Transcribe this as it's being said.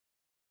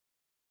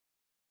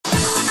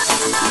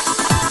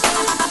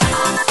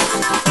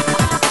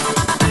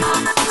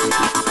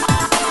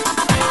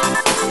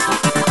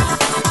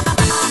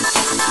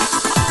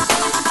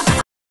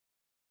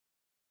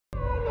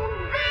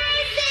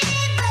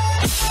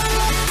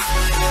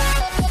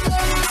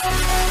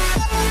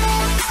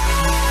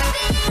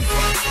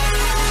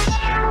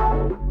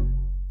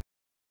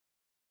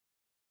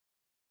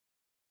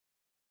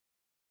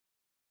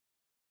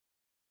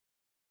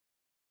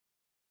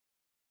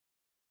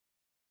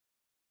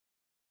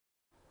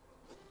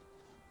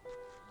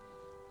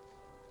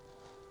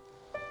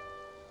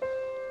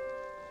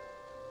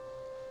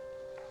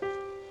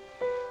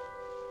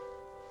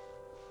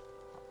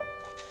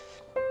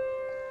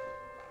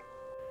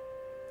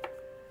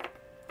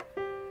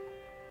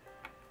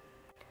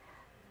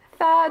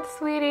Thad,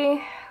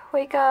 sweetie,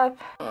 wake up.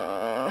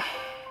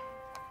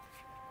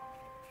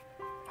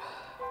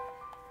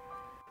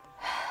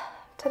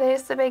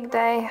 Today's the big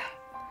day.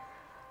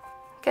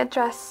 Get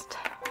dressed.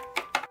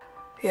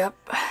 Yep.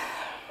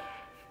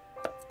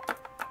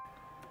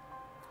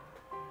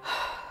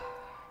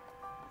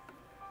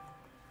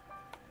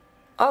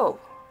 Oh.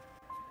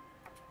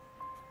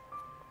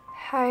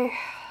 Hi,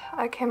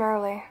 I came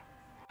early.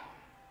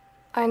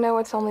 I know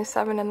it's only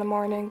 7 in the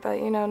morning,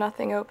 but you know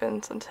nothing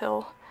opens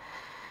until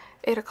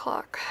 8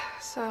 o'clock,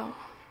 so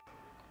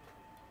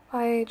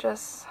I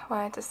just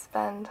wanted to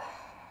spend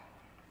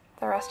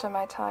the rest of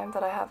my time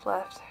that I have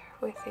left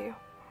with you.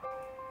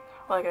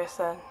 Like I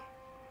said,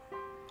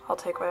 I'll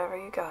take whatever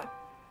you got.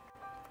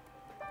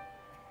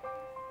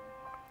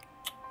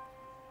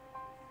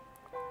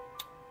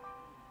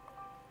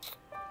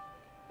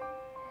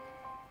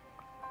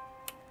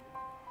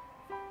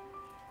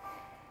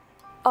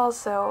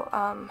 Also,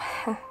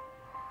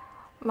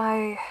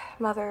 my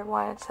mother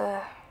wanted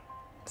to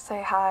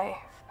say hi.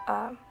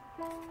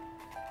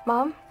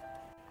 Mom?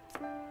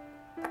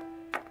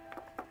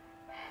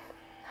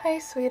 Hi,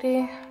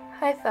 sweetie.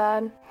 Hi,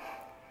 Thad.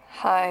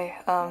 Hi,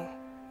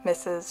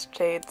 Mrs.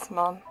 Jade's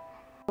mom.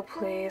 Oh,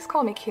 please,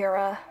 call me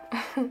Kira.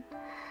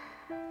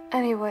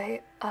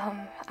 Anyway,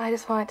 I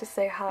just wanted to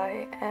say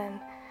hi, and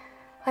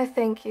I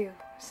thank you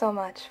so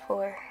much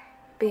for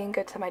being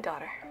good to my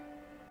daughter.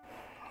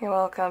 You're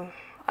welcome.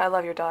 I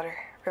love your daughter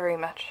very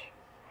much.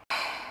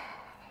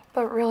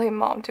 But really,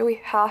 Mom, do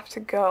we have to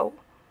go?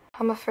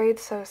 I'm afraid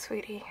so,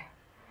 sweetie.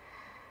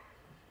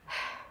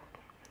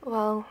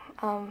 Well,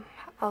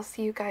 I'll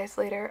see you guys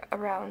later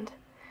around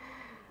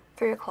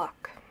 3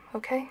 o'clock,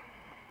 okay?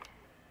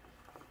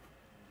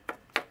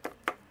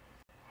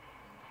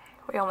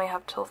 We only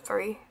have till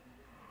 3.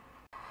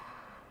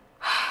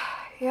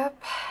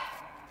 Yep.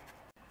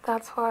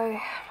 That's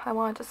why I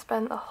wanted to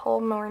spend the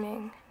whole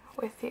morning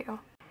with you.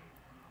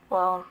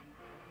 Well,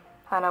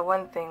 I know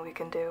one thing we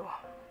can do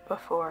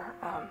before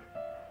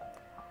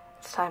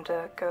it's time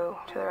to go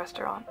to the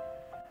restaurant.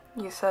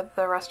 You said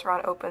the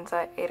restaurant opens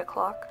at 8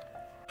 o'clock?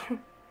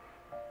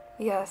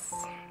 Yes,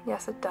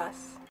 it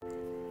does.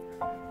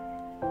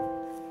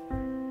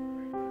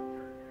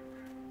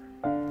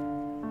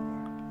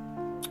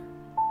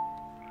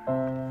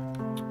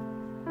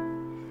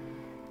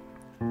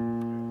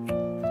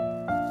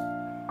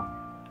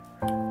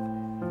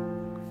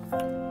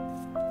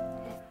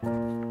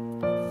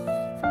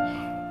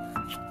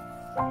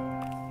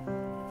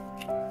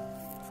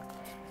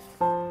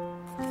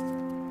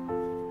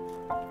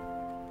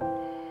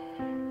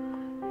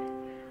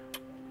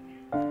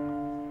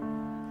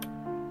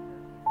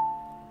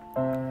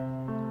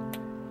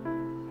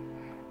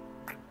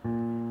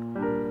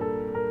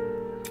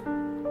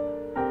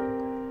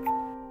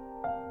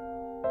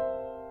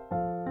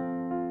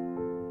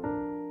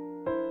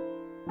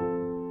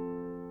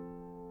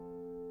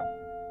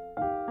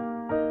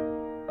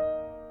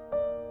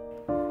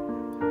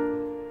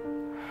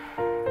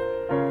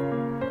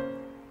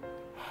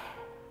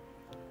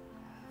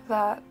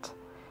 That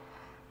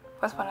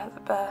was one of the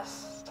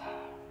best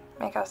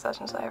makeout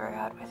sessions I ever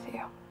had with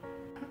you.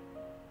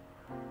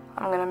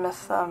 I'm gonna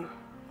miss them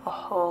a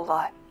whole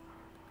lot.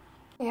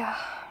 Yeah.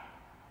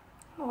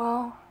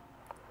 Well,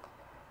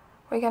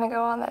 we gonna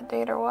go on that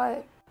date or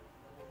what?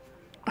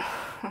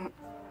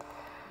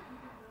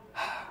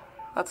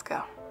 Let's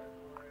go.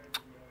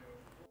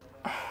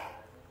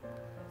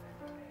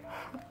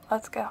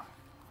 Let's go.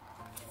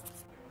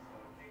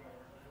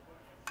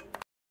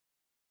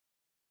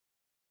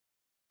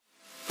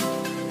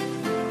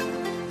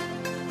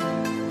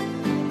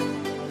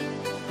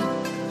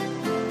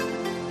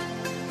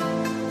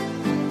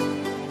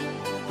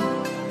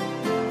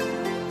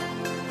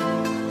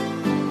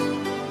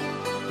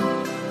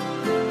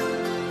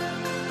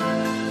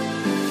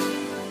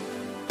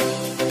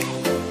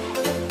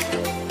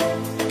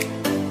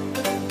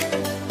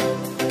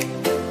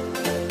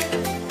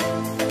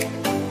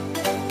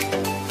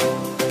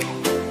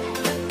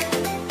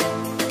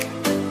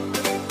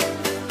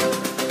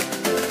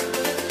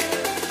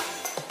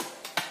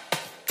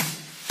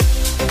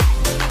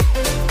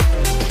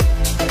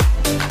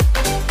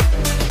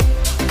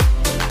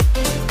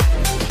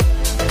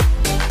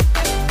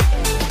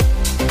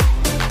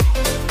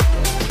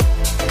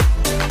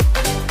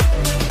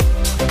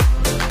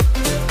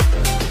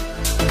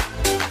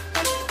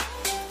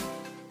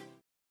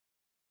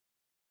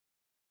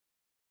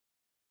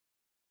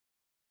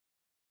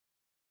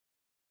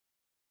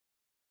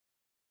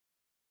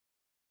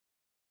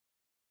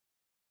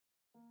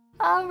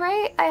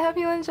 Alright, I hope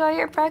you enjoy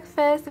your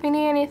breakfast. If you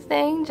need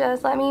anything,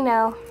 just let me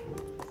know.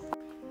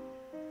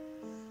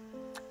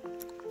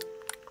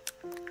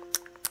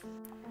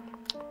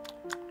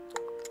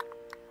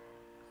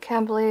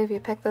 Can't believe you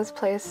picked this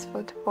place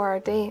for our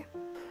date.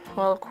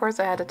 Well, of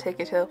course I had to take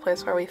you to the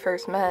place where we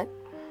first met.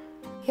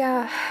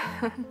 Yeah.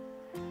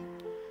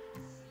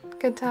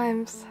 Good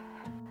times.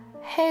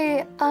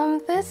 Hey,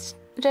 this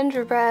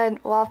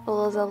gingerbread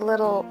waffle is a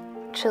little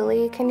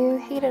chilly. Can you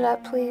heat it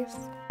up, please?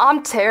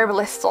 I'm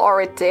terribly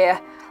sorry, dear.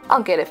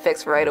 I'll get it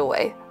fixed right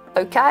away,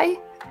 okay?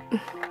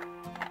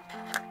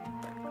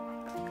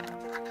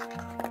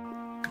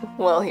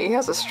 Well, he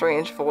has a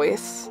strange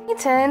voice.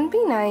 Eitan,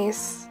 be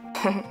nice.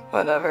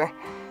 Whatever.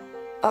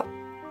 Oh,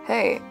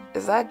 hey,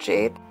 is that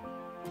Jade?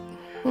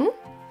 Hmm?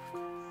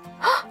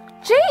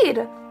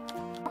 Jade!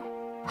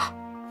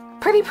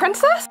 Pretty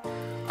princess?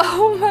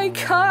 Oh my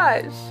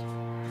gosh!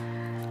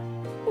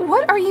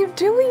 What are you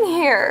doing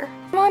here?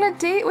 I'm on a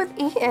date with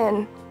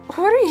Eitan.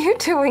 What are you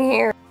doing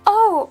here?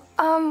 Oh,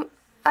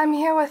 I'm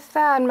here with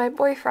Thad, my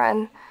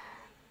boyfriend.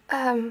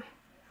 I'm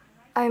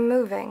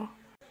moving.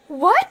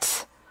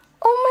 What?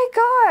 Oh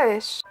my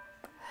gosh!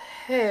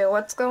 Hey,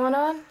 what's going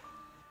on?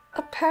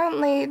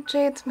 Apparently,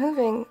 Jade's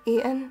moving,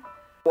 Eitan.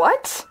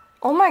 What?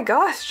 Oh my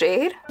gosh,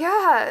 Jade!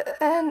 Yeah,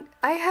 and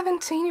I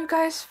haven't seen you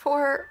guys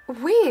for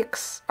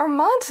weeks, or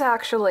months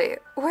actually.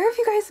 Where have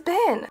you guys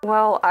been?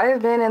 Well,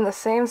 I've been in the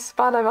same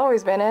spot I've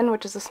always been in,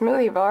 which is a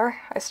smoothie bar.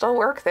 I still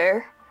work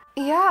there.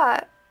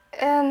 Yeah,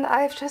 and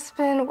I've just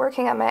been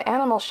working at my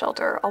animal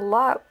shelter a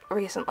lot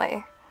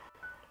recently.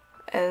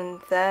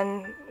 And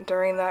then,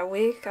 during that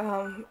week,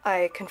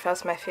 I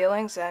confessed my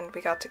feelings and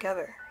we got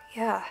together.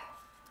 Yeah.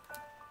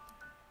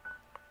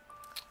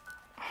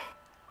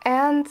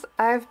 And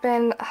I've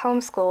been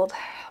homeschooled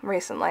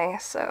recently,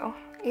 so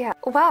yeah.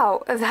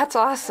 Wow, that's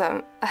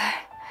awesome.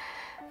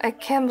 I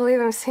can't believe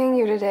I'm seeing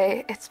you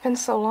today. It's been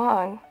so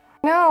long.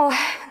 No.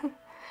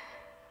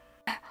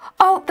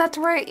 Oh, that's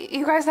right.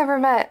 You guys never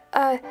met.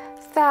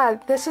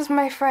 Thad, this is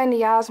my friend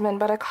Yasmin,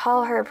 but I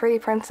call her Pretty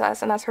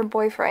Princess, and that's her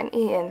boyfriend,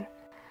 Eitan.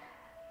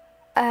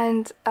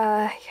 And,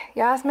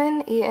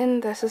 Yasmin,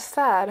 Eitan, this is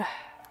Thad.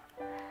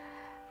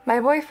 My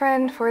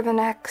boyfriend for the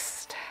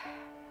next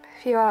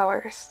few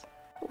hours.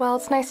 Well,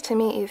 it's nice to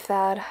meet you,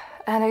 Thad,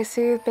 and I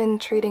see you've been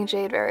treating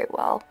Jade very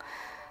well.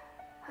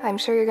 I'm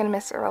sure you're gonna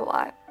miss her a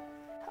lot.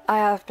 I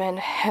have been,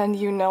 and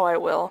you know I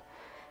will.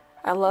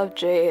 I love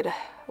Jade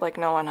like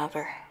no one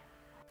other.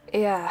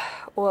 Yeah,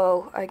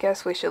 well, I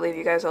guess we should leave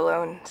you guys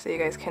alone so you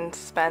guys can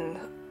spend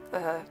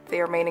the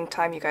remaining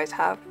time you guys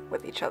have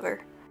with each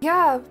other.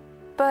 Yeah,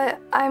 but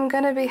I'm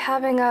gonna be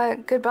having a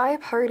goodbye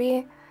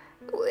party.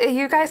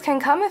 You guys can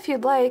come if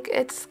you'd like.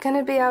 It's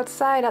gonna be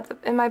outside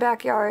in my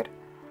backyard.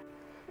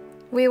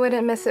 We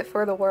wouldn't miss it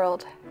for the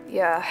world.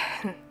 Yeah.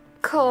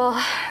 Cool.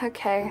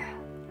 Okay.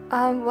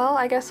 Well,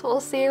 I guess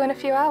we'll see you in a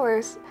few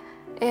hours.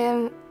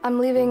 And I'm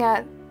leaving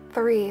at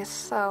 3,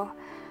 so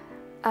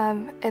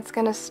it's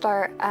gonna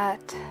start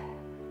at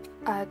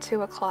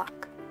 2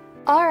 o'clock.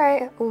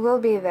 Alright, we'll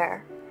be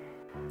there.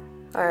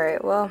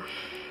 Alright, well,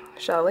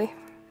 shall we?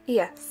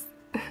 Yes.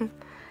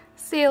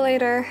 See you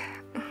later.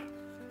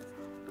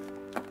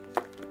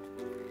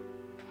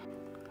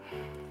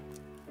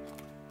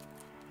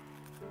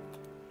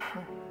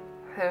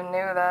 Who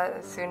knew that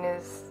as soon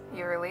as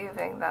you were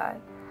leaving that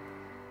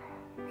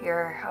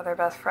your other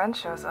best friend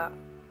shows up?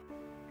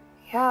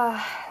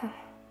 Yeah,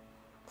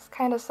 it's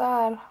kind of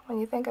sad when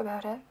you think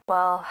about it.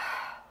 Well,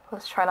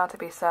 let's try not to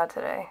be sad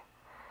today.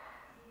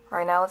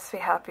 Right now, let's be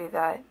happy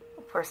that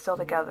we're still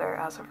together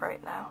as of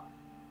right now.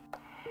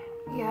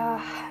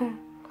 Yeah.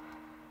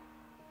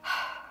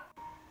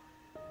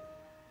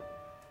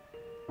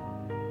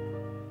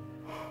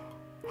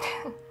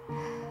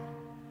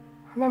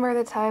 Remember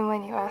the time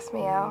when you asked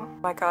me out? Oh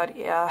my god,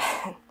 yeah.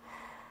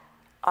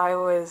 I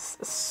was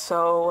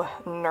so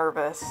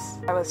nervous.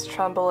 I was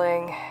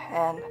trembling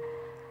and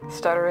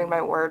stuttering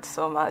my words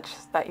so much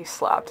that you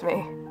slapped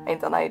me,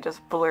 and then I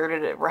just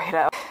blurted it right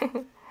out.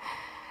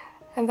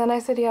 And then I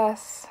said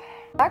yes.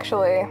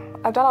 Actually,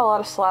 I've done a lot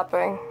of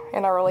slapping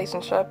in our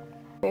relationship.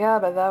 Yeah,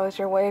 but that was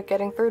your way of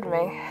getting through to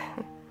me.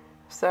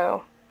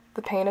 So,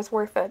 the pain is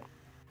worth it.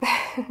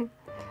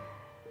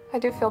 I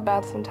do feel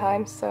bad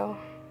sometimes, so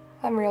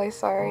I'm really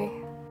sorry.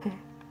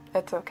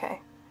 It's okay.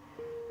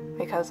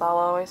 Because I'll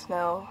always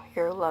know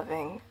your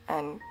loving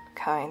and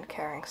kind,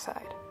 caring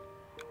side.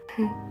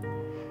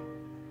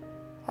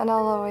 And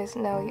I'll always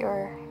know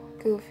your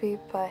goofy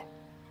but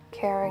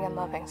caring and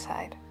loving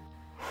side.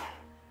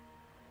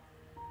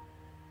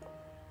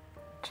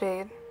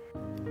 Jade.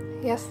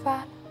 Yes,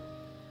 Thad?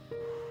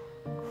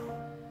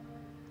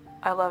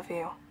 I love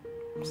you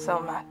so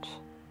much.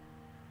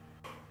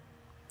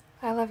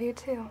 I love you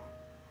too.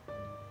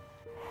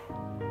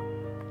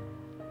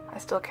 I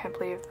still can't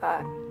believe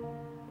that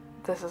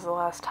this is the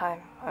last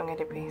time I'm going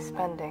to be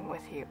spending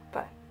with you,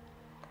 but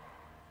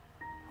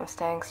I'm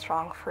staying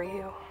strong for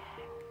you,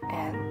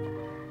 and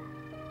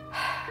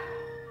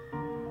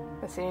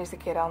as soon as you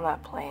get on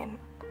that plane,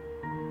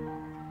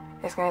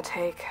 it's going to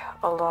take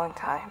a long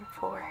time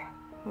for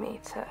me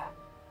to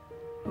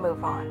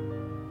move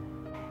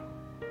on.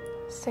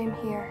 Same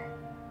here.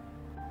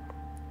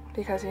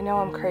 Because you know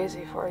I'm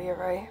crazy for you,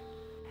 right?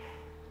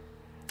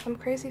 I'm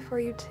crazy for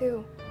you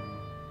too.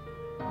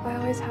 I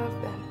always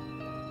have been.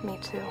 Me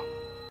too.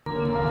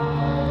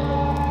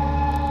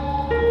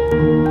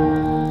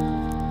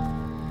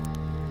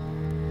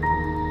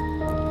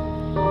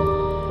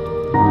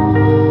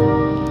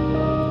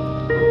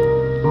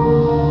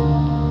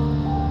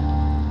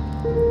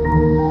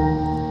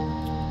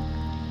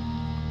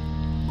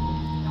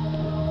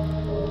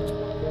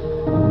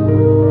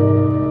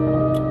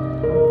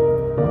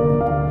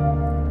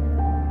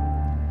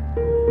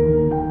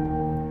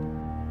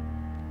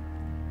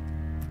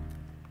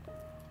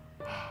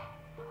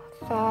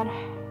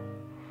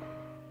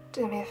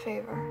 do me a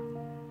favor?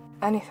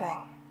 Anything.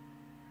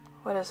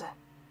 What is it?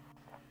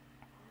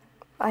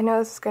 I know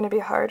this is going to be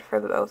hard for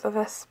the both of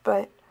us,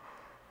 but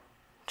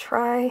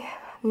try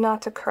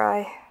not to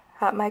cry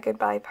at my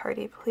goodbye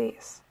party,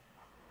 please.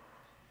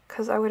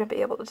 'Cause I wouldn't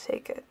be able to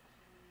take it.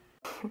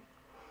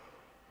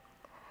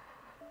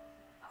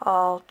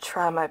 I'll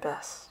try my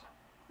best.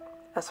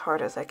 As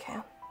hard as I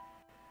can.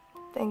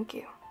 Thank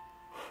you.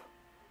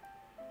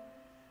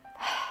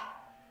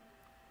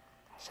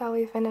 Shall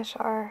we finish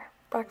our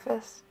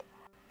breakfast?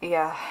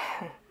 Yeah.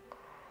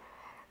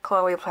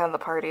 Chloe planned the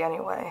party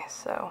anyway,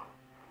 so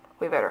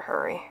we better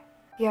hurry.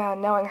 Yeah,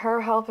 knowing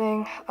her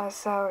helping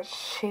us out,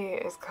 she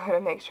is going to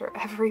make sure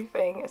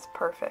everything is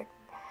perfect.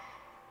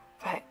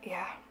 But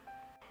yeah.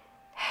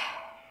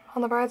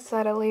 On the bright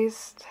side, at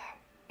least,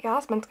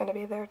 Yasmin's going to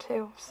be there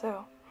too,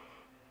 so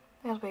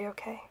it'll be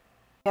okay.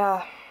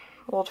 Yeah,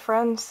 old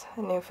friends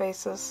and new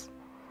faces.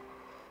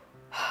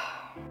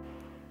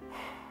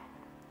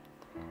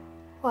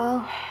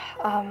 Well,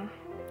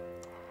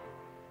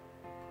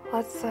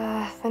 let's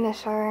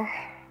finish our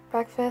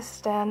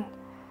breakfast and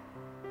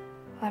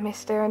let me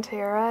stare into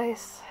your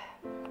eyes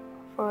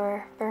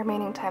for the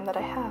remaining time that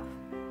I have.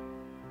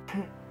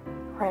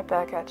 Right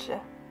back at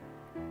you.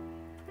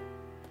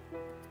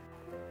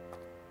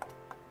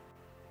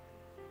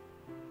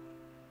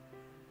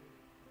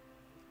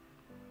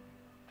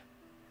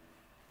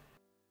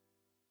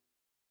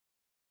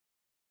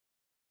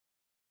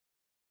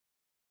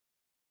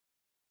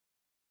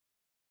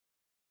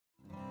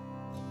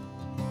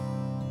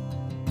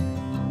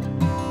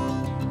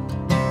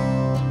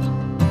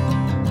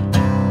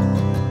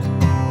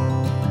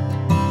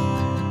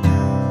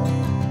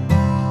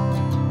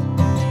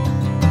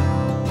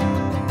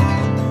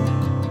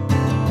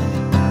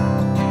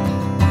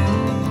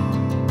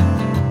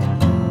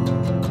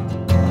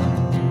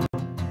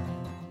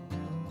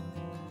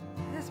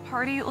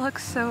 Party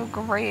looks so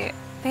great.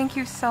 Thank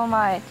you so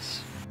much.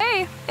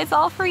 Hey, it's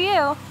all for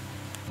you.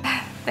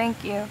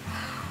 Thank you.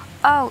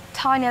 Oh,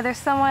 Tanya, there's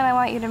someone I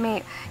want you to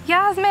meet.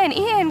 Yasmin,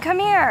 Eitan, come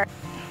here.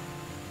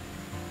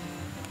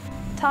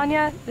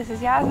 Tanya, this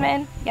is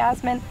Yasmin.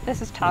 Yasmin,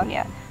 this is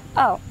Tanya.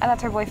 Oh, and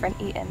that's her boyfriend,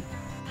 Eitan.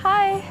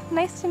 Hi,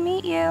 nice to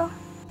meet you.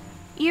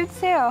 You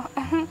too.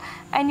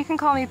 And you can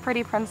call me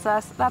Pretty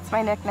Princess. That's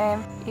my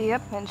nickname.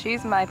 Yep, and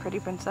she's my Pretty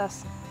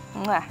Princess.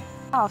 Mwah.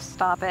 Oh,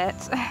 stop it.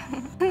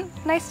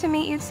 Nice to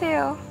meet you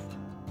too.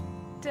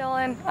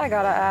 Dylan, I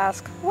gotta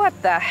ask, what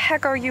the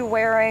heck are you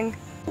wearing?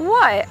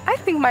 What? I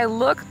think my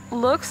look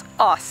looks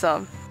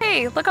awesome.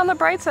 Hey, look on the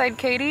bright side,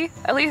 Katie.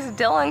 At least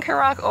Dylan can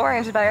rock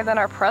orange better than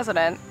our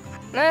president.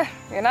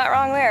 You're not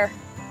wrong there.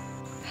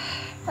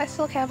 I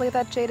still can't believe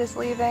that Jade is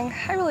leaving.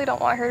 I really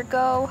don't want her to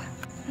go.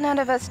 None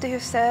of us do,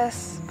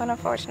 sis, but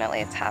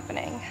unfortunately it's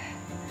happening.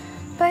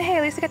 But hey,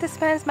 at least we get to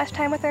spend as much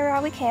time with her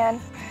as we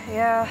can.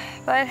 Yeah,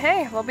 but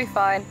hey, we'll be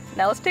fine.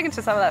 Now let's dig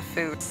into some of that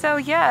food. So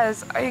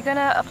yes, are you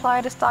gonna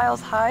apply to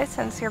Styles High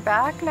since you're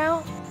back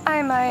now?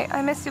 I might.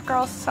 I miss you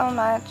girls so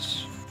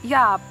much.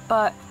 Yeah,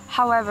 but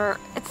however,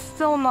 it's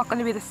still not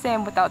gonna be the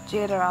same without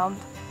Jade around.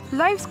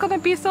 Life's gonna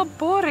be so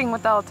boring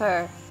without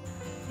her.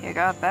 You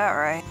got that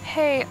right.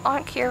 Hey,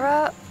 Aunt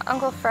Kira,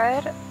 Uncle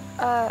Fred,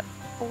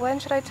 when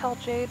should I tell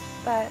Jade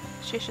that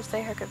she should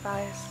say her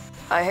goodbyes?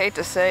 I hate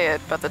to say it,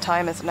 but the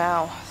time is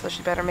now, so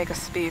she better make a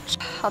speech.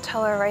 I'll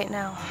tell her right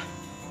now.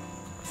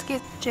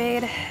 Excuse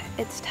Jade,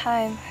 it's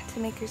time to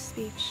make your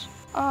speech.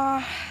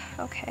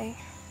 Okay.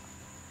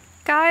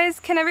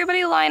 Guys, can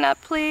everybody line up,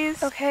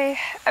 please? Okay,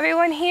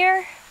 everyone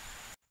here?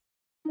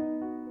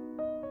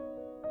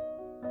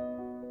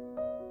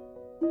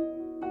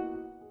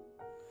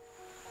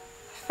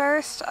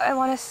 First, I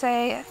want to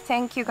say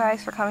thank you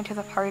guys for coming to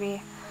the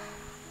party.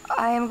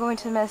 I am going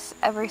to miss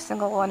every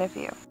single one of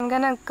you. I'm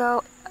gonna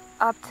go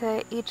up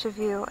to each of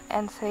you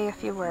and say a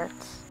few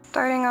words.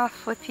 Starting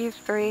off with you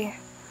three,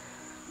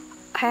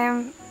 I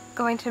am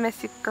going to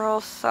miss you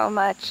girls so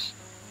much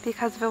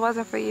because if it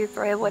wasn't for you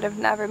three, I would have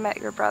never met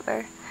your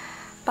brother.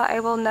 But I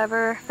will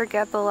never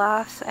forget the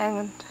laughs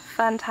and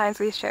fun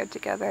times we shared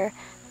together,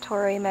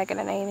 Tori, Megan,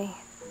 and Amy.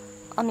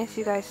 I'll miss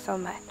you guys so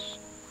much.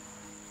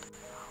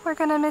 We're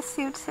gonna miss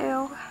you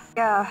too.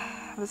 Yeah,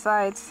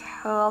 besides,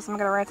 who else am I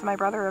gonna write to my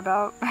brother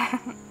about?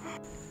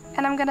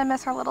 And I'm gonna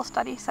miss our little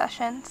study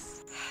sessions.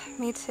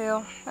 Me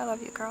too. I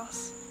love you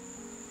girls.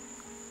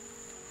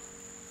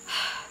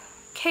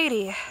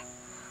 Katie,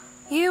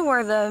 you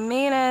were the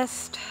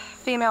meanest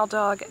female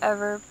dog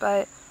ever,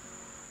 but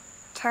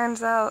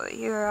turns out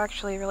you're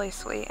actually really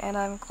sweet, and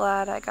I'm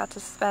glad I got to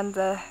spend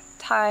the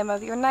time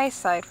of your nice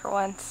side for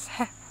once.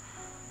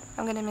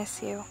 I'm gonna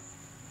miss you.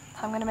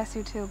 I'm gonna miss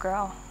you too,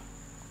 girl.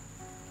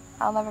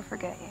 I'll never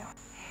forget you.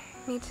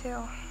 Me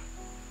too.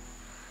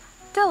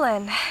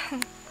 Dylan.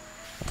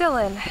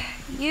 Dylan,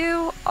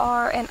 you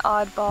are an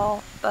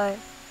oddball, but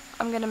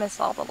I'm gonna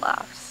miss all the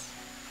laughs.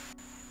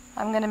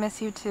 I'm gonna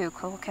miss you too,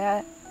 cool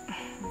cat.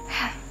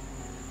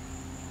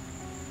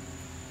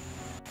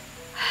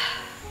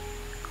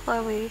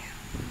 Chloe,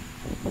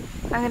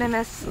 I'm gonna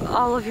miss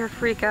all of your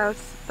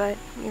freakouts, but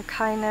your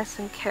kindness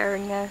and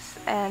caringness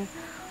and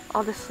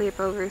all the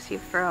sleepovers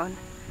you've thrown.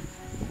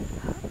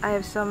 I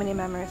have so many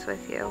memories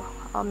with you.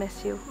 I'll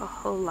miss you a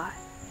whole lot.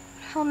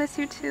 I'll miss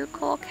you too,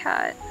 cool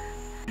cat.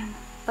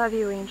 Love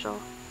you, Angel.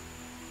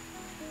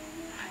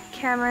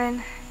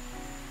 Cameron,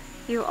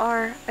 you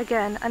are,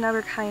 again,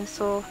 another kind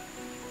soul.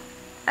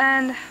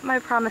 And my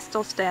promise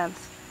still stands.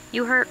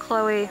 You hurt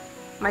Chloe,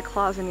 my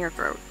claw's in your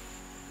throat.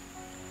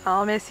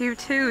 I'll miss you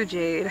too,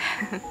 Jade.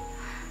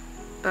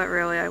 But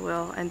really I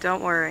will, and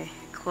don't worry.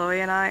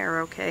 Chloe and I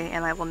are okay,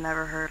 and I will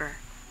never hurt her.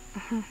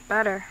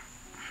 Better.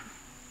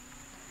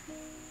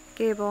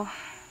 Gable,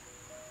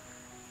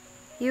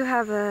 you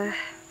have a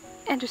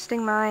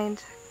interesting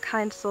mind,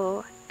 kind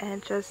soul,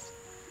 and just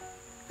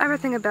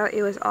everything about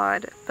you is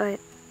odd, but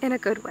in a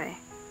good way.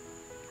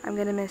 I'm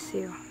gonna miss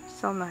you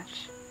so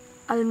much.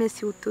 I'll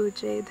miss you too,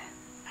 Jade.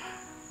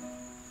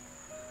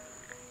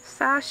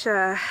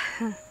 Sasha,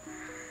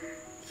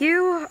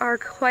 you are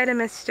quite a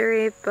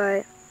mystery,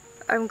 but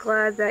I'm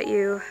glad that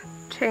you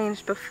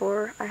changed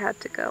before I had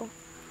to go.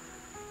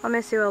 I'll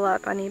miss you a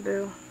lot, Bunny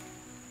Boo.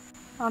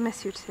 I'll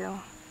miss you too.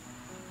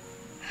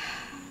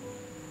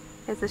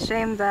 It's a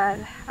shame that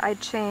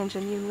I'd change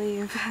and you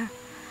leave.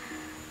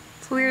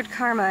 It's weird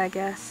karma, I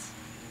guess.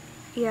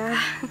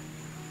 Yeah.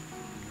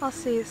 I'll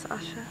see you,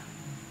 Sasha.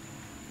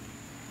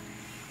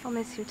 I'll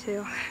miss you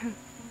too.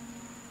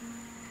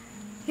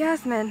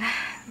 Yasmin,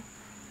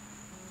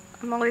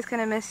 I'm always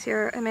gonna miss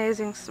your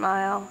amazing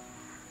smile,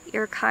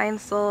 your kind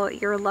soul,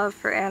 your love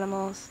for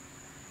animals.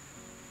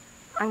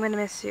 I'm gonna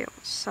miss you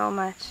so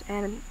much,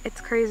 and it's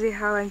crazy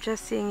how I'm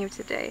just seeing you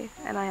today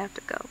and I have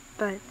to go,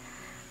 but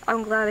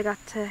I'm glad I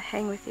got to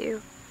hang with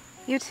you.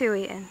 You too,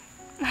 Eitan.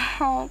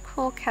 Oh,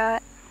 cool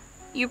cat.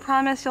 You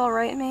promise you'll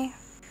write me?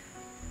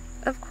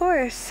 Of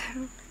course.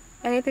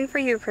 Anything for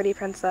you, pretty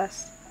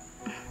princess.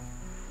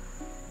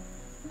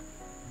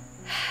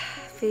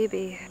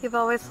 Phoebe, you've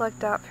always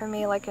looked out for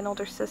me like an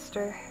older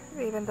sister,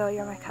 even though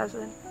you're my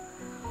cousin.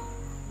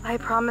 I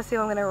promise you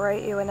I'm gonna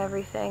write you and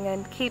everything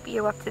and keep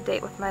you up to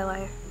date with my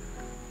life.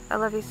 I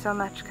love you so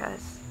much,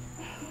 cuz.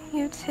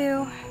 You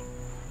too.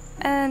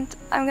 And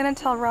I'm gonna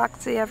tell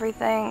Roxy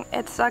everything.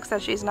 It sucks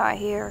that she's not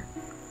here.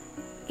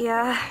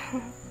 Yeah.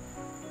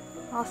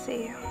 I'll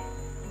see you.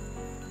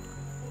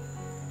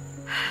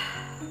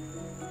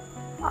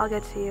 I'll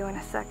get to you in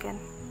a second.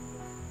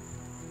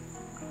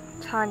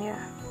 Tanya.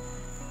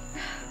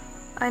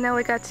 I know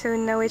we got to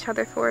know each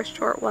other for a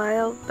short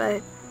while,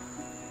 but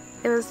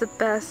it was the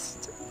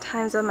best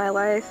times of my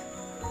life.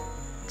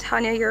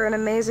 Tanya, you're an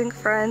amazing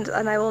friend,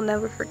 and I will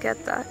never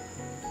forget that.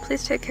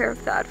 Please take care of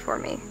Thad for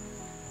me.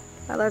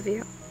 I love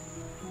you.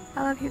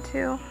 I love you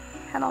too,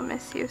 and I'll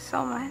miss you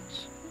so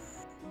much.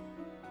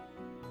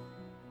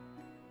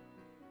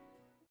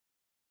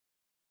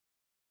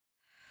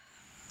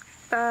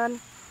 Thad,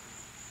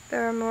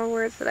 there are more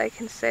words that I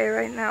can say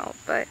right now,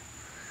 but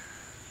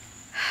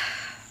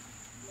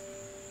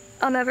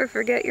I'll never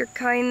forget your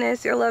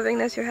kindness, your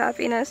lovingness, your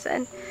happiness,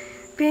 and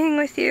being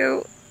with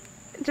you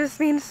just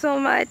means so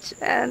much,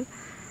 and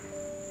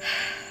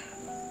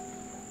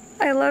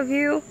I love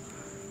you.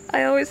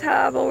 I always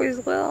have,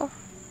 always will.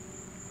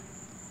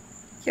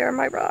 You're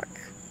my rock.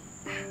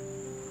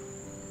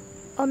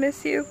 I'll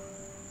miss you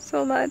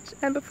so much,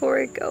 and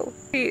before I go,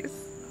 please,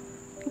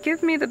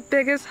 give me the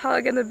biggest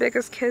hug and the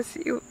biggest kiss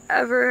you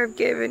ever have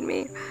given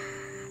me,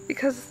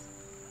 because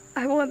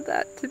I want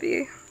that to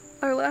be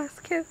our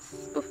last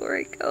kiss before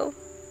I go.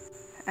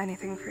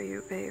 Anything for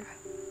you, babe.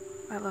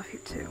 I love you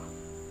too.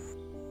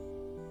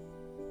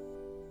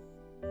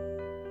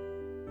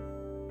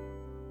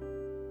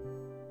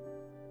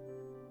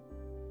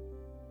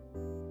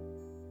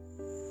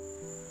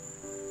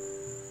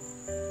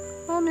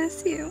 I'll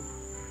miss you.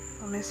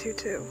 I'll miss you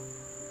too.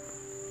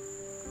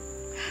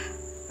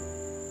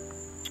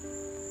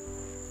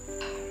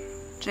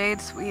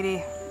 Jade,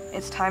 sweetie,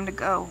 it's time to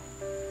go.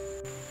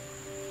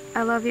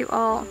 I love you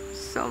all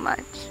so much.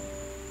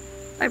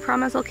 I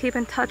promise I'll keep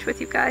in touch with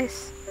you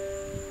guys.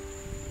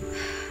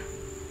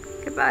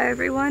 Goodbye,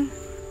 everyone.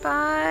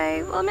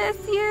 Bye. We'll miss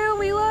you.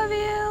 We love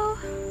you.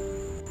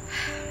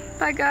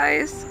 Bye,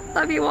 guys.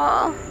 Love you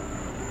all.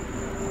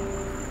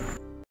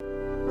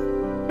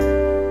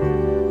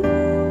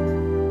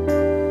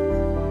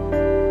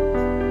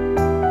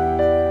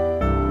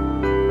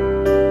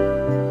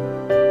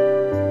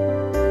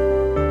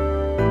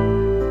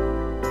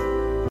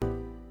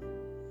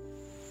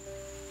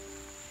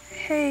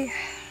 Hey,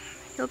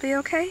 you'll be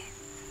okay?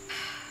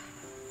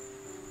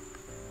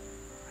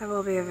 I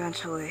will be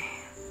eventually.